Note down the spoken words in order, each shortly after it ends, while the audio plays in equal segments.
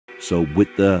So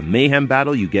with the Mayhem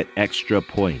battle, you get extra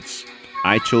points.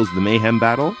 I chose the Mayhem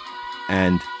battle,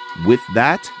 and with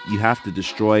that, you have to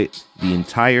destroy the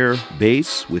entire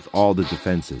base with all the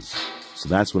defenses. So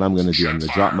that's what I'm going to do. I'm going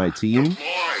to drop my team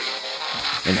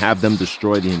and have them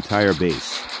destroy the entire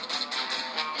base.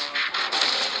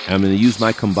 And I'm going to use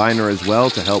my combiner as well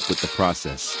to help with the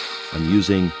process. I'm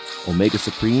using Omega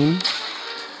Supreme,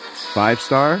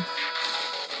 5-star,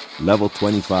 level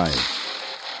 25.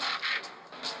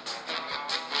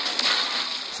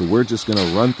 So we're just going to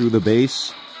run through the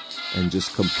base and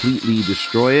just completely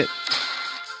destroy it.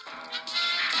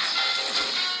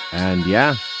 And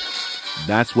yeah,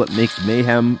 that's what makes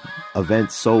Mayhem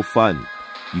events so fun.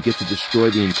 You get to destroy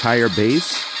the entire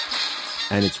base,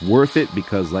 and it's worth it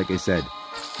because, like I said,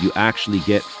 you actually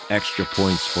get extra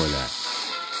points for that,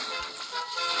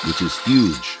 which is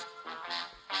huge.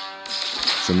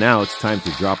 So now it's time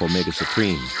to drop Omega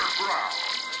Supreme.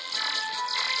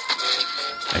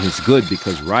 And it's good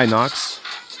because Rhinox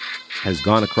has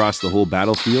gone across the whole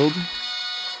battlefield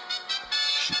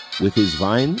with his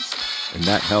vines, and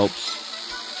that helps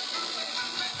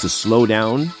to slow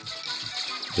down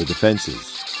the defenses.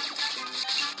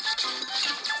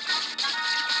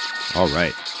 All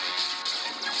right.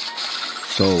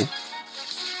 So,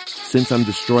 since I'm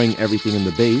destroying everything in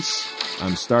the base,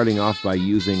 I'm starting off by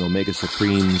using Omega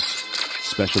Supreme's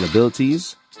special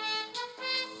abilities.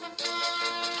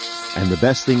 And the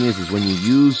best thing is when you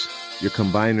use your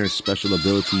combiner's special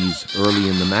abilities early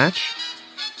in the match,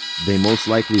 they most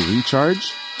likely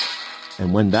recharge.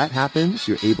 And when that happens,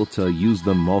 you're able to use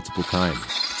them multiple times.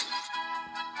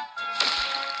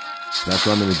 So that's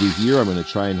what I'm going to do here. I'm going to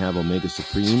try and have Omega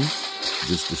Supreme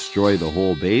just destroy the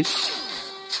whole base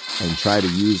and try to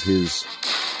use his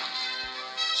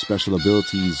special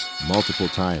abilities multiple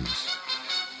times.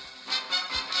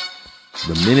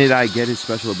 So the minute I get his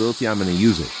special ability, I'm going to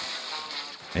use it.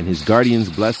 And his Guardian's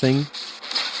Blessing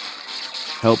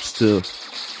helps to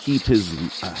keep his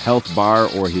health bar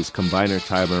or his combiner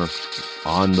timer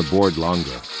on the board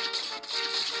longer.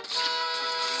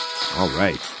 All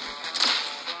right.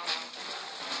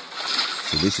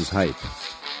 So this is hype.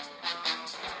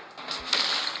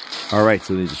 All right,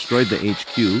 so they destroyed the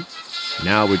HQ.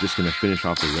 Now we're just going to finish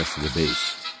off the rest of the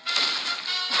base.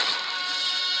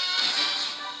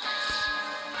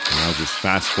 And I'll just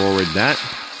fast forward that.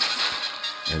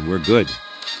 And we're good.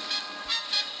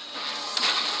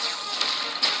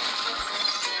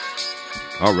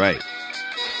 All right.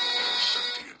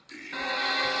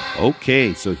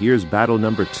 Okay, so here's battle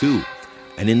number 2.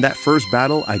 And in that first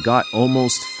battle, I got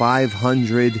almost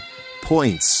 500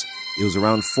 points. It was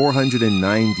around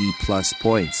 490 plus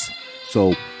points.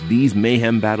 So these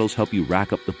Mayhem battles help you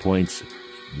rack up the points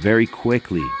very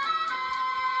quickly.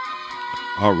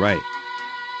 All right.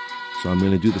 So I'm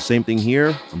going to do the same thing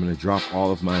here. I'm going to drop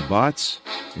all of my bots,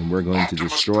 and we're going to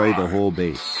destroy the whole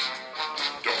base.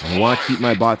 I want to keep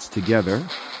my bots together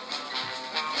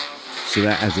so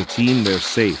that as a team, they're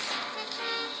safe.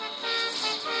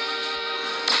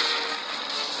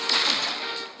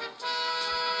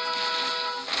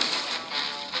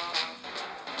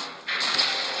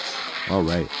 All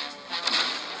right.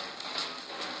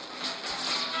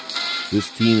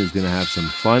 This team is going to have some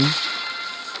fun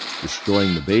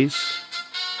destroying the base.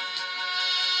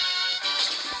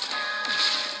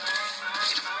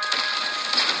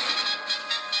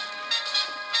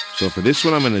 So for this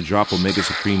one, I'm going to drop Omega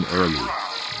Supreme early,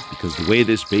 because the way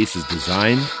this base is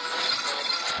designed,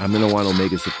 I'm going to want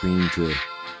Omega Supreme to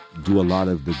do a lot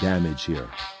of the damage here.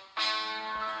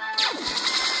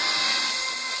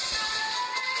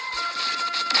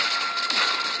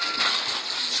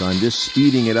 So I'm just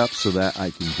speeding it up so that I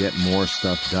can get more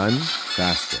stuff done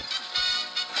faster.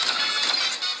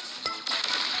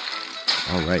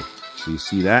 All right, so you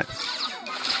see that?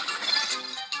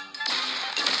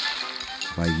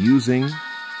 By using the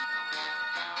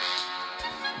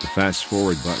fast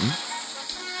forward button.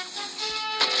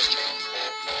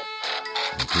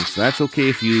 Okay, so that's okay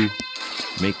if you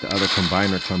make the other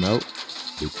combiner come out,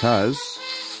 because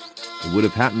it would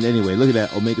have happened anyway. Look at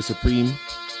that, Omega Supreme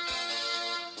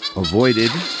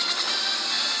avoided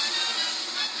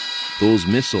those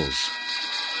missiles.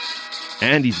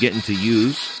 And he's getting to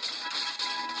use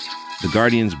the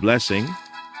Guardian's Blessing.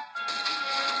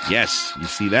 Yes, you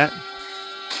see that?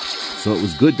 So it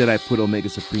was good that I put Omega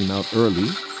Supreme out early,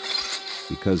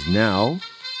 because now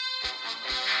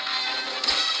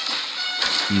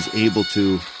he's able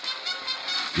to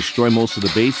destroy most of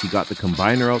the base. He got the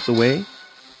combiner out the way.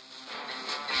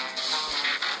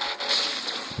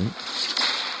 Okay.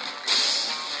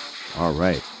 All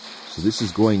right, so this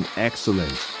is going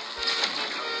excellent.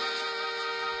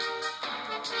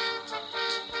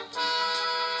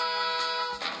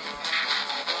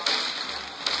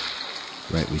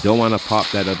 Right, we don't want to pop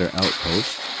that other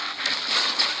outpost.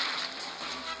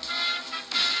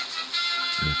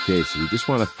 Okay, so we just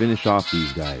want to finish off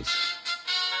these guys.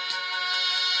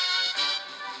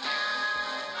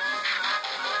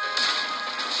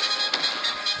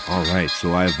 Alright,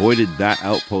 so I avoided that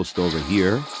outpost over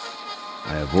here.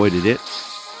 I avoided it.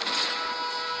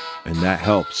 And that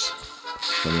helps.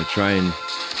 So I'm going to try and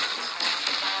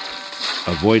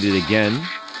avoid it again.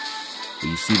 But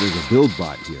you see there's a build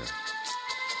bot here.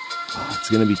 Oh, it's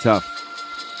going to be tough.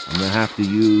 I'm going to have to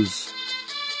use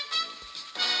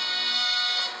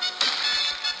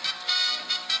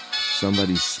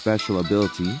somebody's special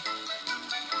ability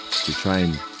to try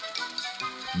and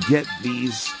get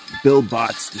these build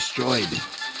bots destroyed.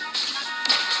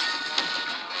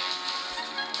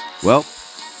 Well,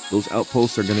 those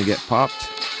outposts are going to get popped.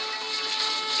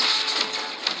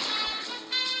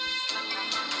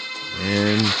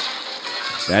 And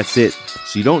that's it.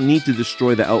 So you don't need to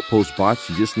destroy the outpost bots,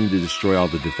 you just need to destroy all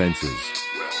the defenses.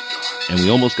 And we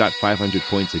almost got 500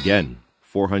 points again,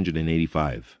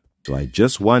 485. So I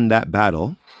just won that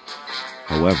battle.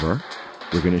 However,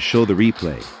 we're going to show the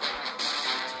replay.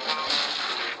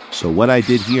 So what I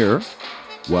did here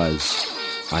was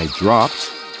I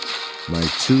dropped my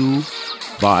 2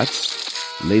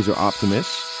 bots, Laser Optimus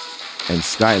and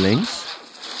Skylings,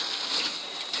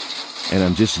 and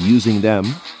I'm just using them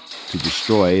to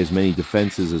destroy as many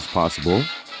defenses as possible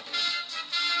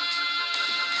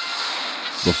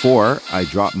before I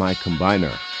drop my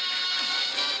combiner.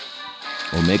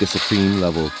 Omega Supreme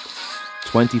level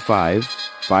 25,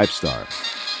 5-star.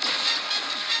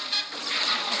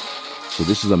 So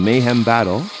this is a Mayhem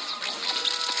battle,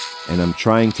 and I'm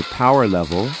trying to power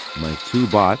level my 2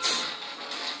 bots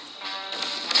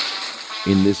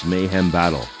in this Mayhem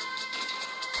battle.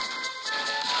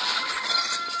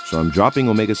 So I'm dropping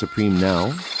Omega Supreme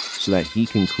now so that he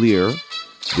can clear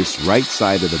this right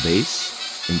side of the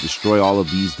base and destroy all of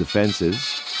these defenses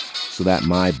so that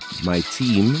my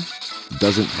team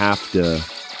doesn't have to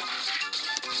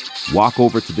walk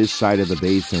over to this side of the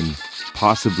base and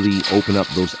possibly open up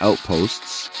those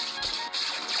outposts.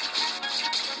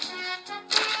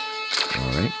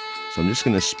 Alright, so I'm just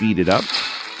going to speed it up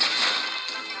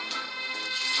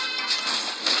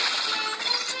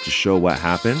to show what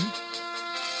happened.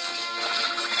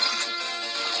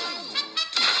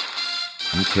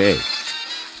 Okay,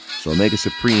 so Omega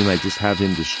Supreme, I just have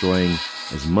him destroying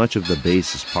as much of the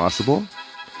base as possible.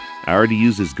 I already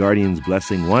used his Guardian's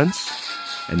Blessing once,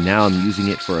 and now I'm using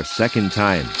it for a second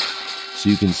time. So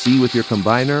you can see with your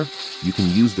combiner, you can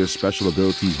use their special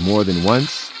abilities more than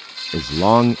once, as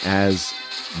long as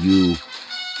you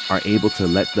are able to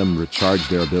let them recharge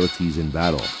their abilities in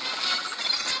battle.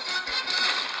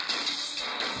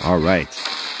 Alright,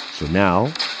 so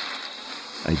now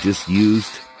I just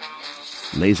used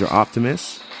Laser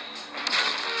Optimus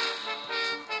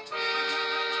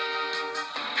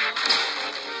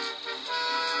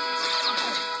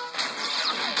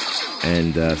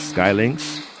and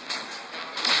Skylinks.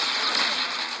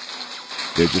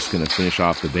 They're just going to finish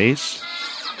off the base,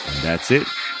 and that's it.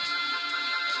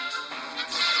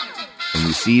 And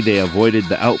you see they avoided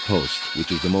the outpost,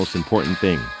 which is the most important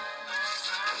thing.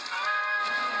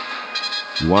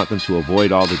 You want them to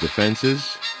avoid all the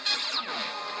defenses.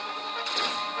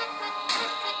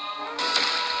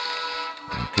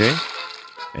 Okay,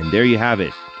 and there you have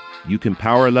it. You can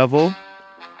power level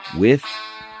with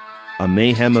a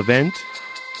Mayhem event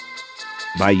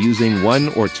by using 1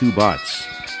 or 2 bots.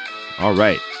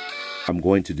 Alright, I'm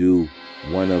going to do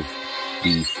one of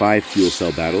the 5 fuel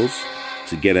cell battles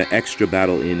to get an extra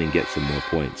battle in and get some more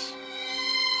points.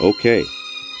 Okay,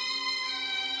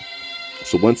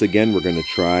 so once again we're going to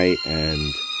try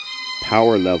and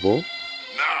power level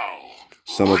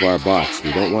some of our bots.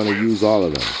 We don't want to use all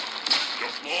of them.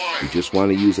 We just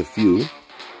want to use a few.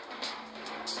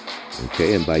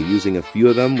 Okay, and by using a few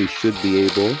of them, we should be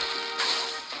able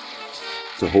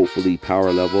to hopefully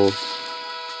power level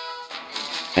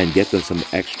and get them some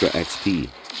extra XP.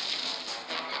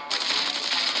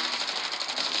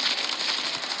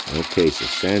 Okay, so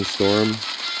Sandstorm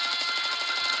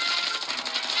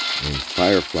and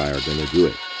Firefly are going to do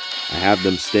it. I have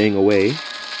them staying away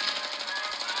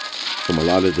from a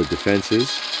lot of the defenses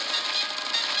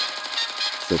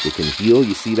so that they can heal.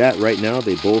 You see that right now?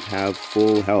 They both have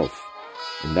full health.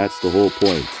 And that's the whole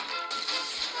point.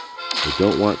 I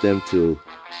don't want them to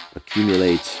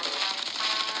accumulate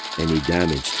any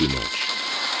damage too much.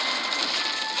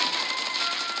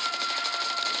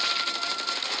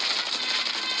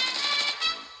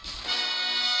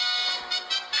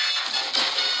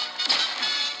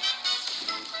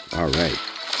 Alright.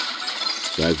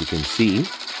 So as you can see,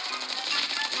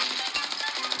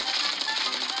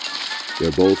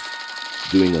 They're both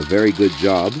doing a very good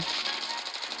job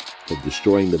of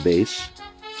destroying the base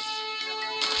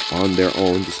on their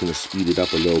own. Just going to speed it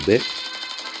up a little bit.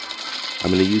 I'm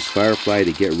going to use Firefly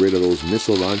to get rid of those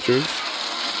missile launchers.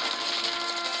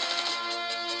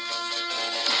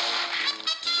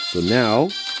 So now,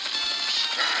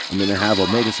 I'm going to have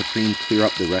Omega Supreme clear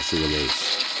up the rest of the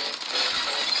base,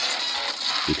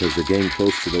 because they're getting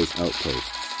close to those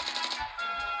outposts.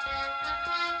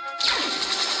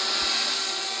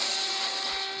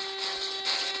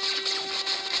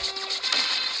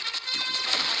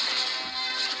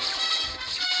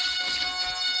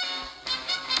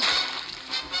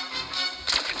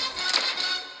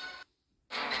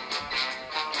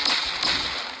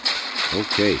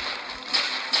 Okay,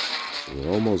 so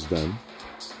we're almost done.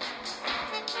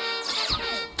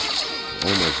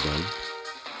 Almost done.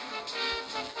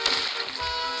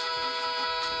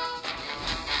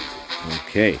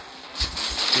 Okay,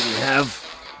 so we have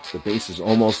the base is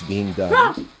almost being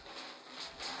done.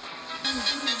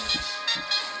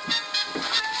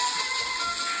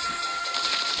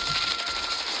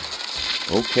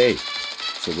 Okay,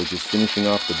 so we're just finishing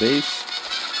off the base.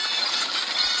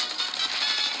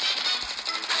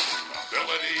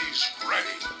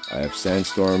 I have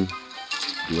Sandstorm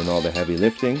doing all the heavy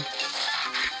lifting.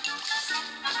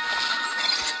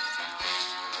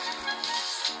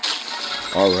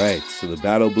 Alright, so the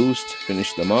battle boost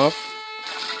finished them off.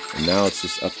 And now it's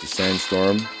just up to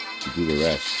Sandstorm to do the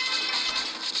rest.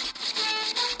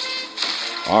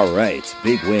 Alright,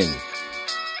 big win.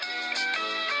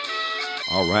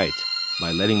 Alright,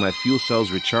 by letting my fuel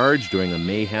cells recharge during a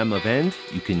Mayhem event,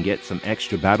 you can get some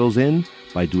extra battles in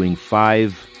by doing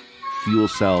 5 fuel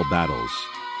cell battles.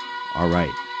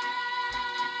 Alright,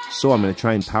 so I'm going to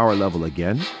try and power level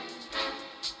again.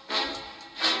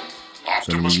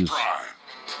 So I'm going to use...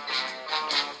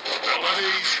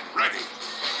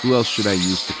 Who else should I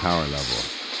use to power level?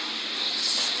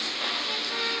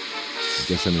 I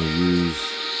guess I'm going to use...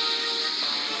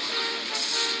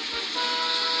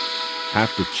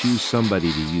 Have to choose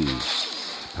somebody to use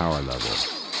to power level.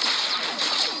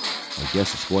 I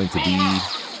guess it's going to be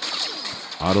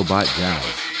Autobot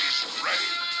Jazz,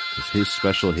 because his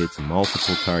special hits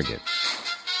multiple targets.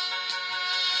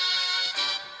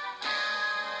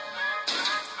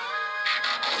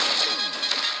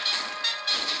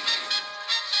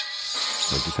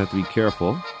 So I just have to be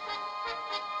careful.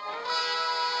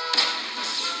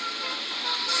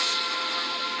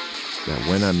 That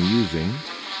when I'm using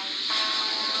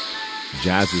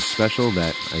Jazz's special,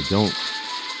 that I don't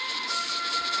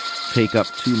take up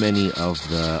too many of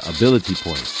the ability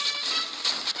points.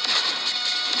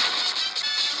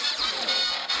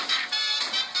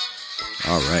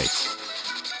 Alright.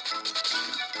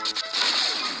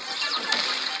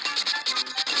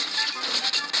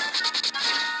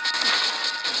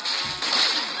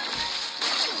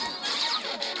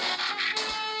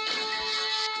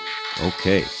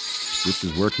 Okay, this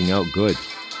is working out good.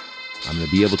 I'm going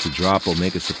to be able to drop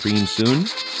Omega Supreme soon.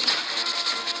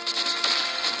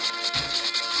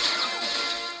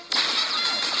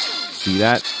 See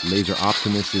that? Laser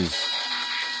Optimus's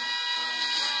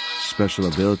special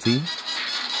ability.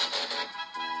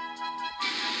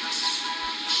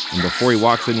 And before he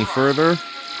walks any further,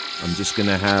 I'm just going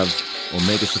to have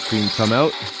Omega Supreme come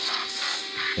out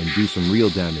and do some real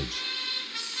damage.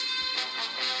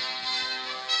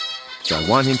 So I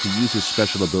want him to use his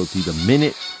special ability the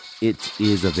minute it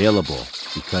is available,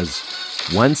 because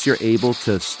once you're able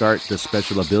to start the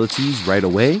special abilities right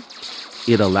away,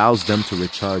 it allows them to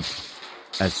recharge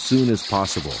as soon as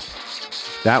possible.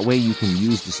 That way you can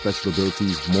use the special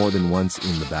abilities more than once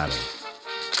in the battle.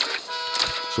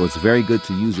 So it's very good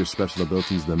to use your special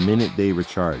abilities the minute they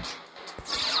recharge,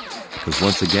 because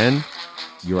once again,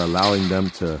 you're allowing them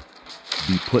to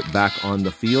be put back on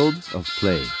the field of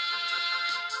play.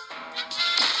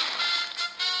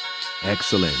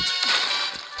 Excellent.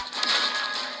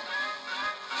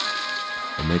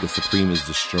 Omega Supreme is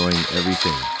destroying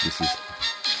everything. This is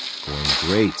going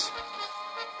great.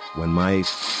 When my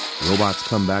robots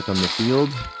come back on the field,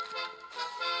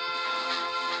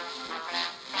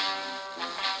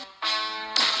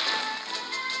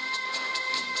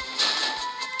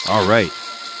 alright.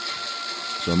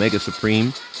 So Omega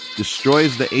Supreme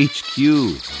destroys the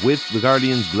HQ with the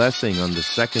Guardian's Blessing on the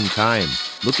second time.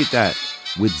 Look at that.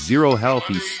 With 0 health,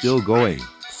 he's still going.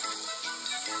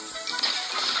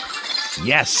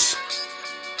 Yes!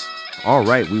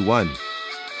 Alright, we won.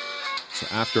 So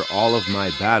after all of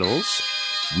my battles,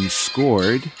 we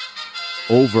scored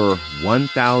over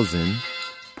 1,000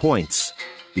 points,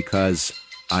 because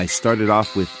I started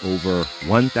off with over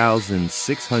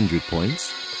 1,600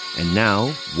 points, And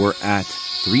now we're at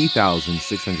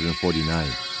 3,649.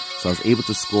 So I was able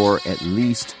to score at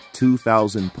least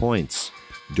 2,000 points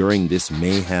during this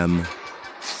Mayhem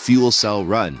fuel cell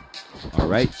run.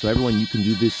 Alright, so everyone, you can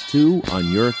do this too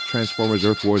on your Transformers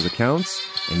Earth Wars accounts,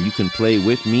 and you can play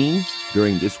with me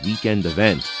during this weekend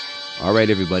event.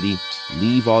 Alright everybody,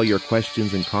 leave all your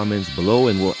questions and comments below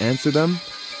and we'll answer them.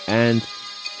 And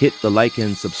hit the like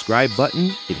and subscribe button.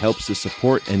 It helps to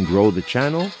support and grow the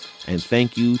channel. And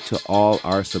thank you to all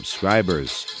our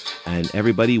subscribers. And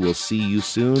everybody, will see you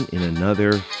soon in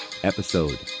another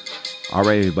episode.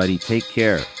 Alright everybody, take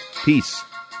care. Peace.